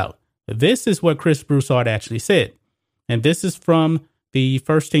this out. This is what Chris Broussard actually said. And this is from the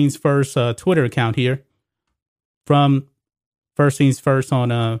First Things First Twitter account here. From First Things First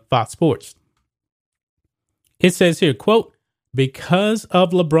on Fox Sports. It says here, quote, because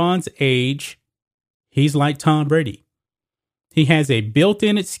of LeBron's age, he's like Tom Brady. He has a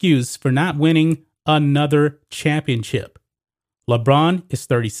built-in excuse for not winning another championship. LeBron is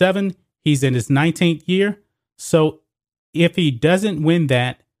 37. He's in his 19th year. So if he doesn't win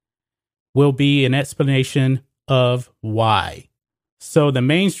that, will be an explanation of why. So the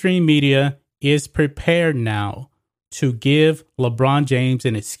mainstream media is prepared now to give LeBron James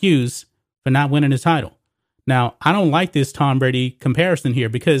an excuse for not winning the title. Now, I don't like this Tom Brady comparison here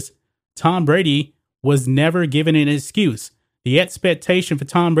because Tom Brady was never given an excuse. The expectation for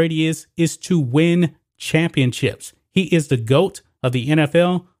Tom Brady is to win championships. He is the GOAT of the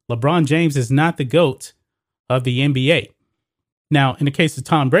NFL. LeBron James is not the GOAT of the NBA. Now, in the case of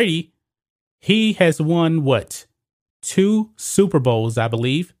Tom Brady, he has won, 2 Super Bowls, I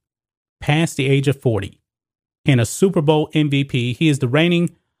believe, past the age of 40. And a Super Bowl MVP. He is the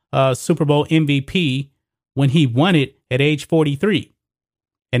reigning Super Bowl MVP when he won it at age 43.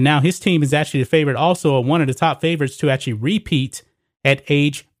 And now his team is actually the favorite, also one of the top favorites to actually repeat at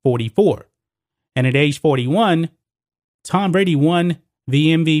age 44. And at age 41, Tom Brady won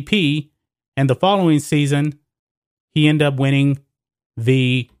the MVP. And the following season, he ended up winning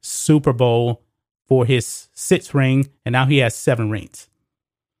the Super Bowl for his 6th ring. And now he has 7 rings.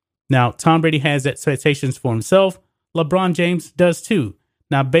 Now, Tom Brady has expectations for himself. LeBron James does too.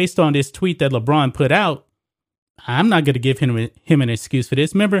 Now, based on this tweet that LeBron put out, I'm not going to give him an excuse for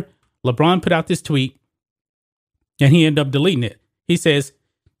this. Remember, LeBron put out this tweet and he ended up deleting it. He says,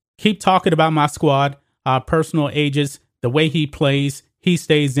 keep talking about my squad, our personal ages, the way he plays, he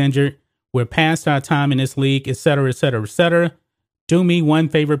stays injured. We're past our time in this league, etc., etc., etc. Do me one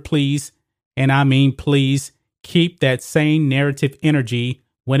favor, please. And I mean, please keep that same narrative energy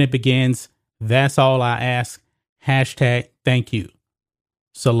when it begins. That's all I ask. Hashtag thank you.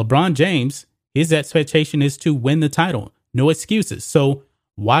 So LeBron James, his expectation is to win the title. No excuses. So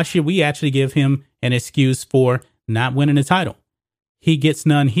why should we actually give him an excuse for not winning the title? He gets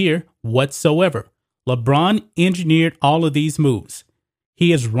none here whatsoever. LeBron engineered all of these moves.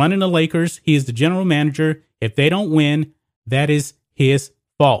 He is running the Lakers. He is the general manager. If they don't win, that is his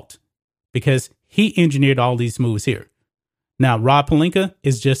fault because he engineered all these moves here. Now, Rob Pelinka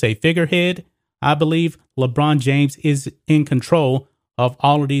is just a figurehead. I believe LeBron James is in control of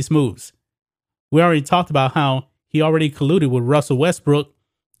all of these moves. We already talked about how he already colluded with Russell Westbrook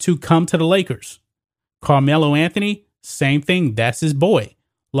to come to the Lakers. Carmelo Anthony, same thing. That's his boy.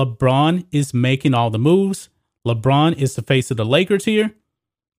 LeBron is making all the moves. LeBron is the face of the Lakers here.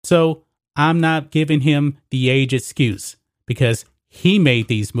 So I'm not giving him the age excuse because he made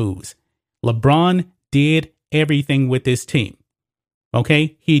these moves. LeBron did everything with this team.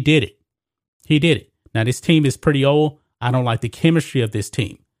 Okay, he did it. He did it. Now, this team is pretty old. I don't like the chemistry of this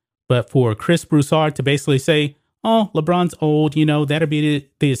team. But for Chris Broussard to basically say, oh, LeBron's old, that'll be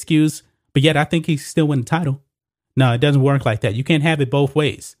the excuse. But yet I think he's still win the title. No, it doesn't work like that. You can't have it both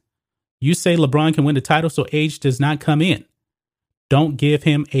ways. You say LeBron can win the title, so age does not come in. Don't give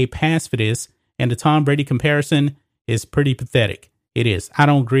him a pass for this. And the Tom Brady comparison is pretty pathetic. It is. I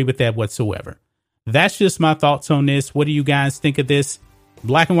don't agree with that whatsoever. That's just my thoughts on this. What do you guys think of this?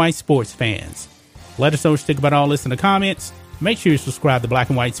 Black and White Sports fans. Let us know what you think about all this in the comments. Make sure you subscribe to Black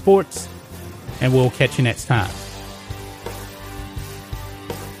and White Sports, and we'll catch you next time.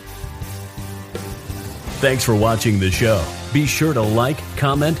 Thanks for watching the show. Be sure to like,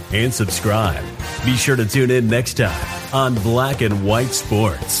 comment, and subscribe. Be sure to tune in next time on Black and White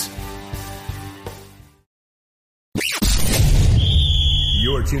Sports.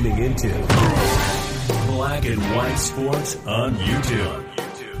 You're tuning into Black and White Sports on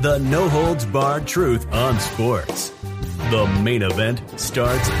YouTube. The no-holds-barred truth on sports. The main event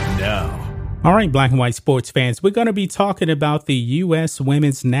starts now. All right, Black and White Sports fans, we're going to be talking about the U.S.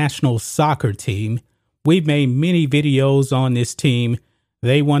 Women's National Soccer Team. We've made many videos on this team.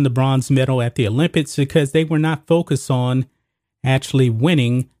 They won the bronze medal at the Olympics because they were not focused on actually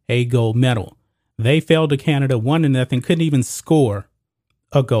winning a gold medal. They fell to Canada 1-0, couldn't even score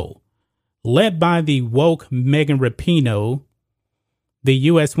a goal. Led by the woke Megan Rapinoe, the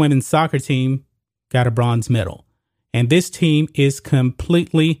U.S. women's soccer team got a bronze medal. And this team is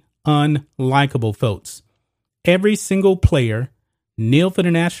completely unlikable, folks. Every single player kneel for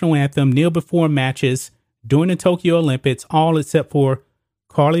the national anthem, kneel before matches during the Tokyo Olympics, all except for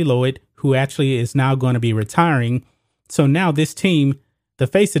Carli Lloyd, who actually is now going to be retiring. So now this team, the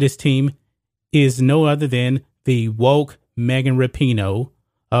face of this team, is no other than the woke Megan Rapinoe,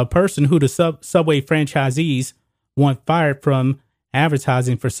 a person who the Subway franchisees want fired from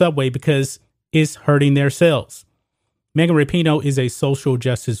advertising for Subway because it's hurting their sales. Megan Rapinoe is a social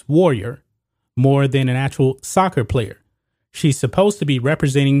justice warrior more than an actual soccer player. She's supposed to be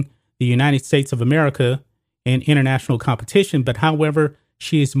representing the United States of America in international competition, but however,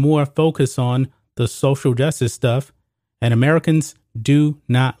 she is more focused on the social justice stuff, and Americans do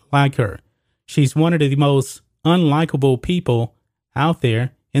not like her. She's one of the most unlikable people out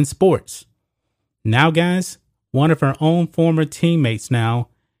there in sports. Now, guys, one of her own former teammates now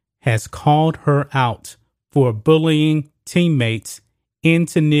has called her out for bullying teammates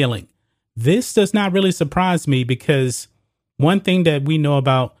into kneeling. This does not really surprise me because one thing that we know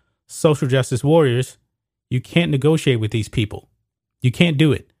about social justice warriors, you can't negotiate with these people. You can't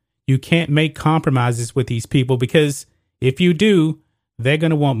do it. You can't make compromises with these people because if you do, they're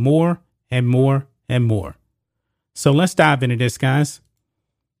going to want more and more and more. So let's dive into this, guys.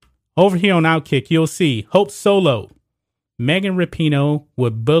 Over here on Outkick, you'll see Hope Solo. Megan Rapinoe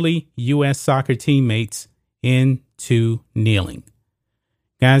would bully U.S. soccer teammates into kneeling.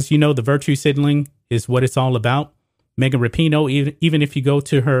 Guys, you know the virtue signaling is what it's all about. Megan Rapinoe, even if you go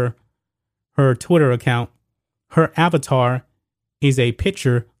to her Twitter account, her avatar is a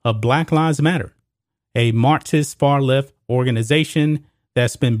picture of Black Lives Matter, a Marxist far-left organization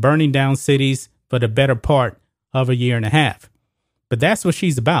that's been burning down cities for the better part of a year and a half. But that's what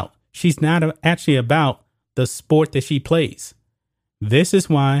she's about. She's not actually about the sport that she plays. This is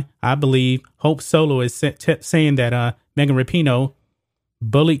why I believe Hope Solo is saying that Megan Rapinoe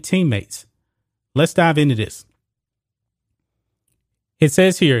bullied teammates. Let's dive into this. It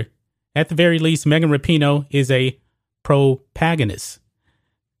says here, at the very least, Megan Rapinoe is a protagonist.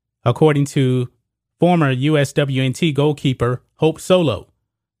 According to former USWNT goalkeeper Hope Solo,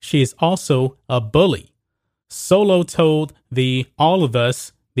 she is also a bully. Solo told the All of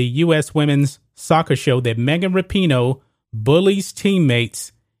Us, the U.S. women's soccer show, that Megan Rapinoe bullies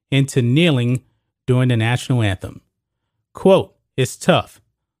teammates into kneeling during the national anthem. Quote, "It's tough,"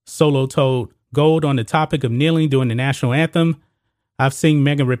 Solo told Gold on the topic of kneeling during the national anthem. "I've seen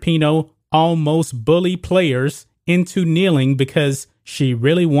Megan Rapinoe almost bully players into kneeling because she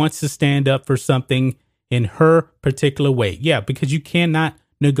really wants to stand up for something in her particular way." Yeah, because you cannot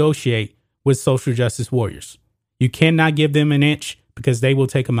negotiate with social justice warriors. You cannot give them an inch because they will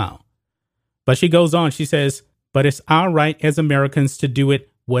take a mile. But she goes on, she says, "But it's our right as Americans to do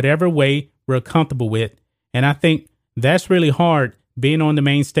it whatever way we're comfortable with." And I think that's really hard being on the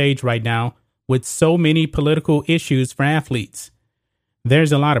main stage right now with so many political issues for athletes.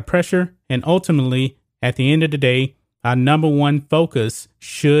 There's a lot of pressure, and ultimately, at the end of the day, our number one focus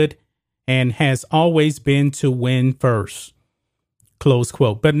should and has always been to win first. Close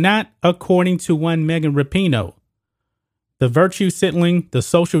quote. But not according to one Megan Rapinoe. The virtue signaling, the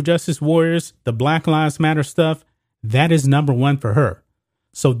social justice warriors, the Black Lives Matter stuff, that is number one for her.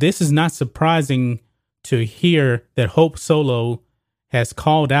 So this is not surprising to hear that Hope Solo has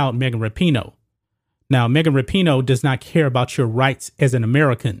called out Megan Rapinoe. Now, Megan Rapinoe does not care about your rights as an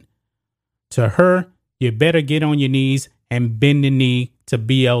American. To her, you better get on your knees and bend the knee to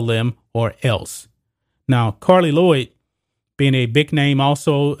BLM or else. Now, Carli Lloyd, being a big name,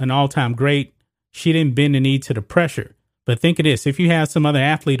 also an all-time great, she didn't bend the knee to the pressure. But think of this, if you have some other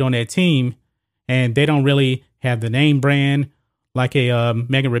athlete on that team and they don't really have the name brand like a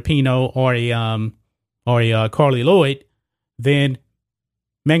Megan Rapinoe or a Carli Lloyd, then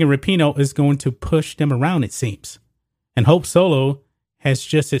Megan Rapinoe is going to push them around, it seems. And Hope Solo has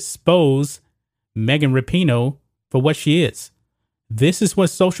just exposed Megan Rapinoe for what she is. This is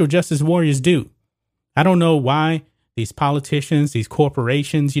what social justice warriors do. I don't know why these politicians, these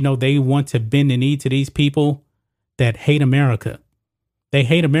corporations, they want to bend the knee to these people that hate America. They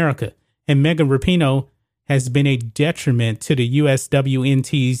hate America. And Megan Rapinoe has been a detriment to the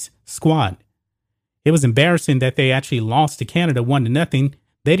USWNT's squad. It was embarrassing that they actually lost to Canada 1-0.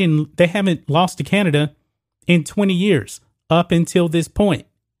 They haven't lost to Canada in 20 years up until this point.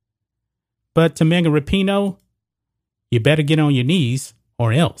 But to Megan Rapinoe, you better get on your knees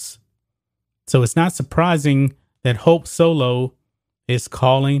or else. So it's not surprising that Hope Solo is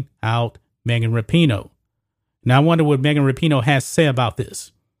calling out Megan Rapinoe. Now, I wonder what Megan Rapinoe has to say about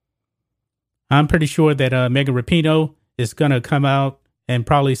this. I'm pretty sure that Megan Rapinoe is going to come out and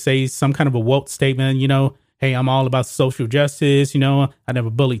probably say some kind of a woke statement, hey, I'm all about social justice, I never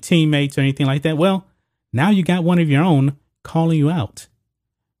bully teammates or anything like that. Well, now you got one of your own calling you out.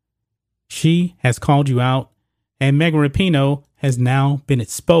 She has called you out, and Megan Rapinoe has now been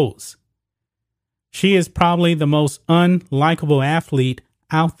exposed. She is probably the most unlikable athlete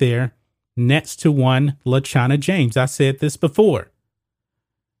out there next to one LaChana James. I said this before.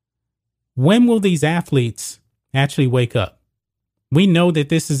 When will these athletes actually wake up? We know that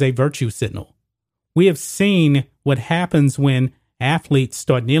this is a virtue signal. We have seen what happens when athletes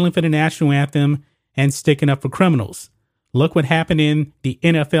start kneeling for the national anthem and sticking up for criminals. Look what happened in the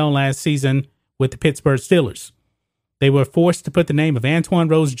NFL last season with the Pittsburgh Steelers. They were forced to put the name of Antoine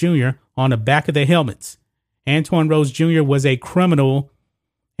Rose Jr. on the back of their helmets. Antoine Rose Jr. was a criminal,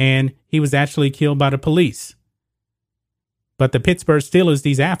 and he was actually killed by the police. But the Pittsburgh Steelers,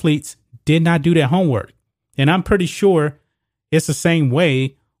 these athletes, did not do their homework. And I'm pretty sure it's the same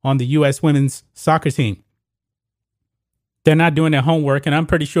way on the U.S. women's soccer team. They're not doing their homework, and I'm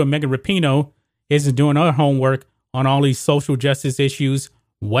pretty sure Megan Rapinoe isn't doing her homework on all these social justice issues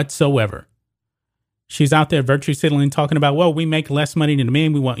whatsoever. She's out there virtue signaling, talking about, well, we make less money than the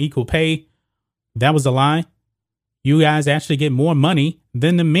men, we want equal pay. That was a lie. You guys actually get more money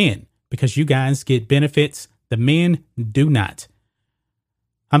than the men because you guys get benefits. The men do not.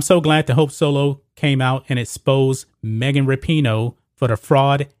 I'm so glad that Hope Solo came out and exposed Megan Rapinoe for the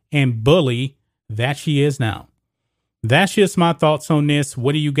fraud and bully that she is now. That's just my thoughts on this.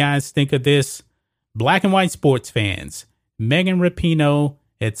 What do you guys think of this? Black and white sports fans, Megan Rapinoe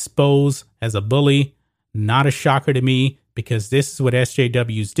exposed as a bully. Not a shocker to me because this is what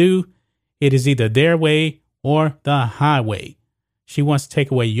SJWs do. It is either their way or the highway. She wants to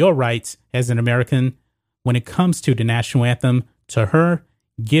take away your rights as an American when it comes to the national anthem. To her,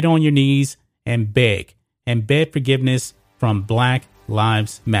 get on your knees and beg forgiveness from Black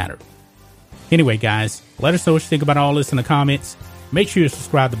Lives Matter. Anyway, guys, let us know what you think about all this in the comments. Make sure you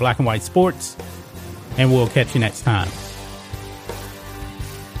subscribe to Black and White Sports, and we'll catch you next time.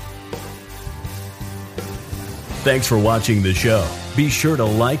 Thanks for watching the show. Be sure to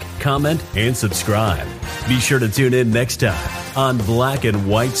like, comment, and subscribe. Be sure to tune in next time on Black and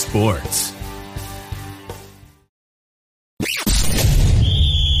White Sports.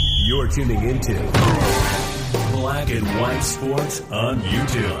 You're tuning into Black and White Sports on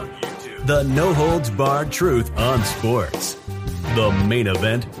YouTube. The no-holds-barred truth on sports. The main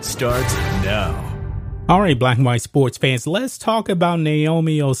event starts now. All right, Black and White Sports fans, let's talk about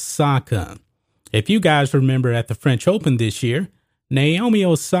Naomi Osaka. If you guys remember at the French Open this year, Naomi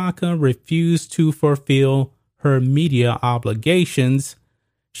Osaka refused to fulfill her media obligations.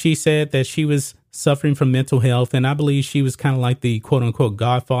 She said that she was suffering from mental health, and I believe she was kind of like the quote-unquote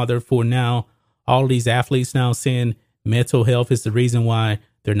godfather for now all these athletes now saying mental health is the reason why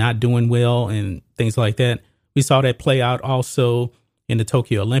they're not doing well and things like that. We saw that play out also in the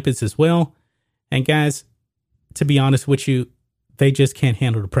Tokyo Olympics as well. And guys, to be honest with you, they just can't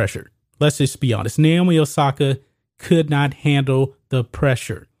handle the pressure. Let's just be honest. Naomi Osaka could not handle the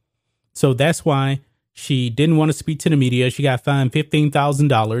pressure. So that's why she didn't want to speak to the media. She got fined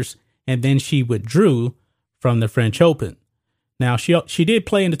 $15,000 and then she withdrew from the French Open. Now, she did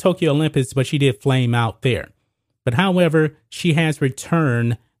play in the Tokyo Olympics, but she did flame out there. But however, she has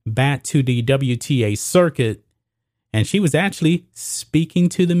returned back to the WTA circuit and she was actually speaking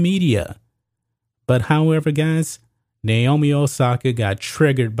to the media. But however, guys, Naomi Osaka got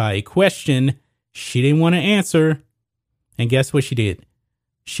triggered by a question she didn't want to answer. And guess what she did?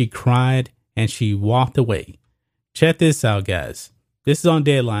 She cried and she walked away. Check this out, guys. This is on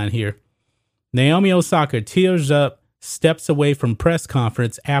Deadline here. Naomi Osaka tears up, steps away from press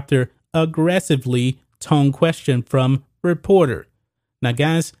conference after aggressively toned question from reporter. Now,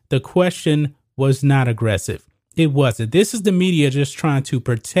 guys, the question was not aggressive. It wasn't. This is the media just trying to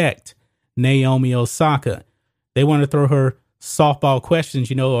protect Naomi Osaka. They want to throw her softball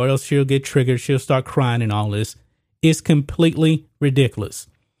questions, or else she'll get triggered. She'll start crying and all this. It's completely ridiculous.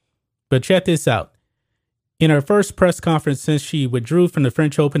 But check this out. In her first press conference since she withdrew from the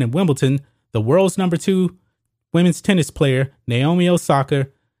French Open in Wimbledon, the world's number 2 women's tennis player, Naomi Osaka,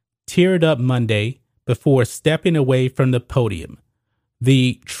 teared up Monday before stepping away from the podium.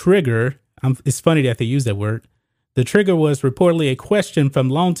 The trigger, it's funny that they use that word. The trigger was reportedly a question from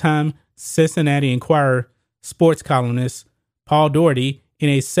longtime Cincinnati Enquirer sports columnist Paul Doherty in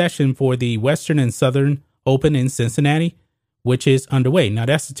a session for the Western and Southern Open in Cincinnati, which is underway. Now,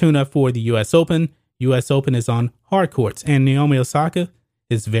 that's the tune-up for the U.S. Open. U.S. Open is on hard courts, and Naomi Osaka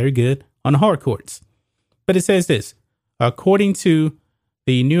is very good on hard courts. But it says this, according to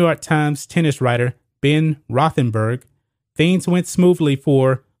the New York Times tennis writer Ben Rothenberg, things went smoothly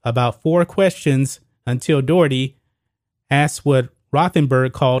for about 4 questions until Doherty asked what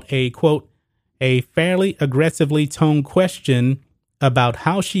Rothenberg called a, quote, a fairly aggressively toned question about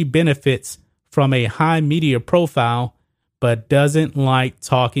how she benefits from a high media profile but doesn't like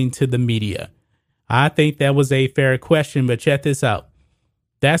talking to the media. I think that was a fair question, but check this out.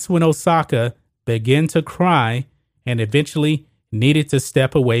 That's when Osaka began to cry and eventually needed to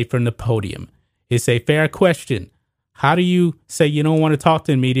step away from the podium. It's a fair question. How do you say you don't want to talk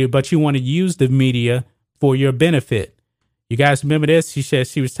to the media, but you want to use the media for your benefit? You guys remember this? She said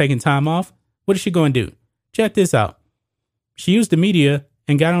she was taking time off. What is she going to do? Check this out. She used the media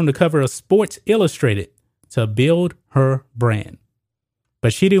and got on the cover of Sports Illustrated to build her brand.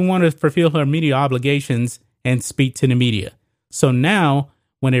 But she didn't want to fulfill her media obligations and speak to the media. So now,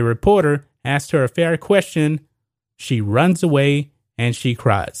 when a reporter asked her a fair question, she runs away and she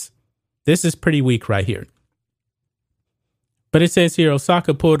cries. This is pretty weak right here. But it says here,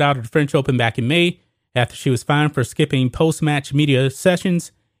 Osaka pulled out of the French Open back in May after she was fined for skipping post-match media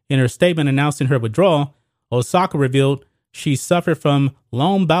sessions. In her statement announcing her withdrawal, Osaka revealed she suffered from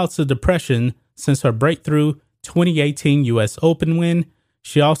long bouts of depression since her breakthrough 2018 U.S. Open win.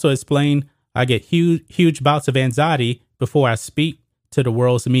 She also explained, I get huge bouts of anxiety before I speak to the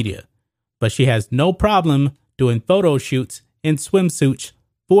world's media. But she has no problem doing photo shoots in swimsuits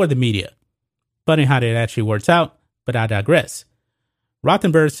for the media. Funny how that actually works out, but I digress.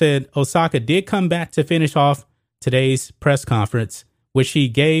 Rothenberg said Osaka did come back to finish off today's press conference, which she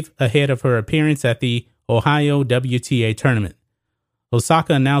gave ahead of her appearance at the Ohio WTA tournament.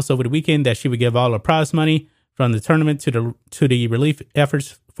 Osaka announced over the weekend that she would give all her prize money from the tournament to the relief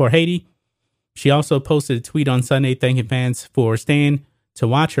efforts for Haiti. She also posted a tweet on Sunday thanking fans for staying to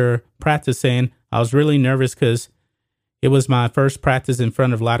watch her practice, saying, I was really nervous because it was my first practice in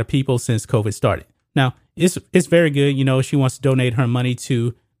front of a lot of people since COVID started. Now, it's very good. You know, she wants to donate her money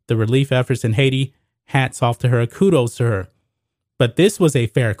to the relief efforts in Haiti. Hats off to her. Kudos to her. But this was a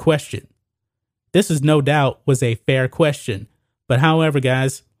fair question. This is no doubt was a fair question. But however,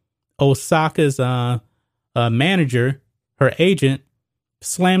 guys, Osaka's manager, her agent,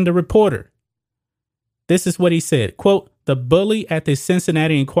 slammed the reporter. This is what he said, quote, the bully at the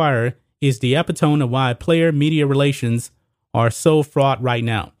Cincinnati Enquirer is the epitome of why player-media relations are so fraught right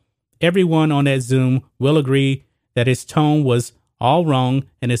now. Everyone on that Zoom will agree that his tone was all wrong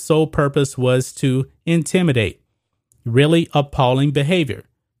and his sole purpose was to intimidate. Really appalling behavior.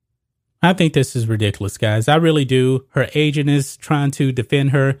 I think this is ridiculous, guys. I really do. Her agent is trying to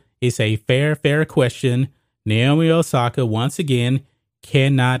defend her. It's a fair question. Naomi Osaka, once again,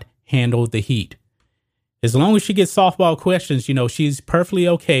 cannot handle the heat. As long as she gets softball questions, you know, she's perfectly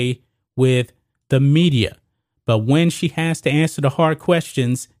okay with the media. But when she has to answer the hard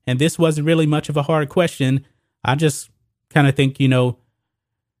questions, and this wasn't really much of a hard question, I just kind of think, you know,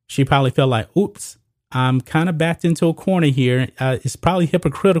 she probably felt like, oops, I'm kind of backed into a corner here. It's probably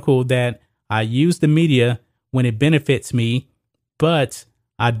hypocritical that I use the media when it benefits me, but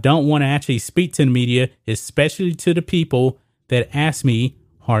I don't want to actually speak to the media, especially to the people that ask me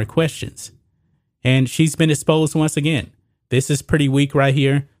hard questions. And she's been exposed once again. This is pretty weak right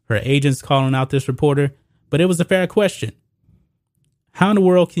here. Her agent's calling out this reporter, but it was a fair question. How in the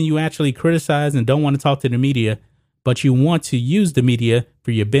world can you actually criticize and don't want to talk to the media, but you want to use the media for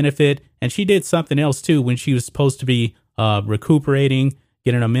your benefit? And she did something else too when she was supposed to be recuperating,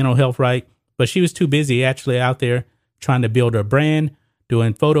 getting her mental health right, but she was too busy actually out there trying to build her brand,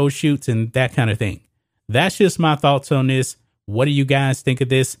 doing photo shoots and that kind of thing. That's just my thoughts on this. What do you guys think of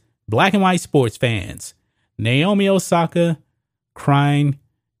this? Black and white sports fans. Naomi Osaka crying,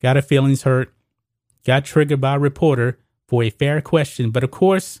 got her feelings hurt, got triggered by a reporter for a fair question. But of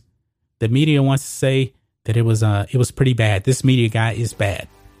course, the media wants to say that it was pretty bad. This media guy is bad.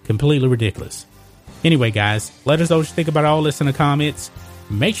 Completely ridiculous. Anyway, guys, let us know what you think about all this in the comments.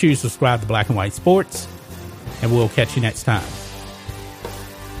 Make sure you subscribe to Black and White Sports, and we'll catch you next time.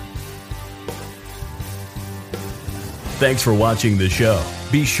 Thanks for watching the show.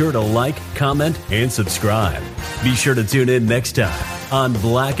 Be sure to like, comment, and subscribe. Be sure to tune in next time on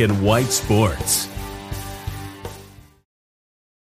Black and White Sports.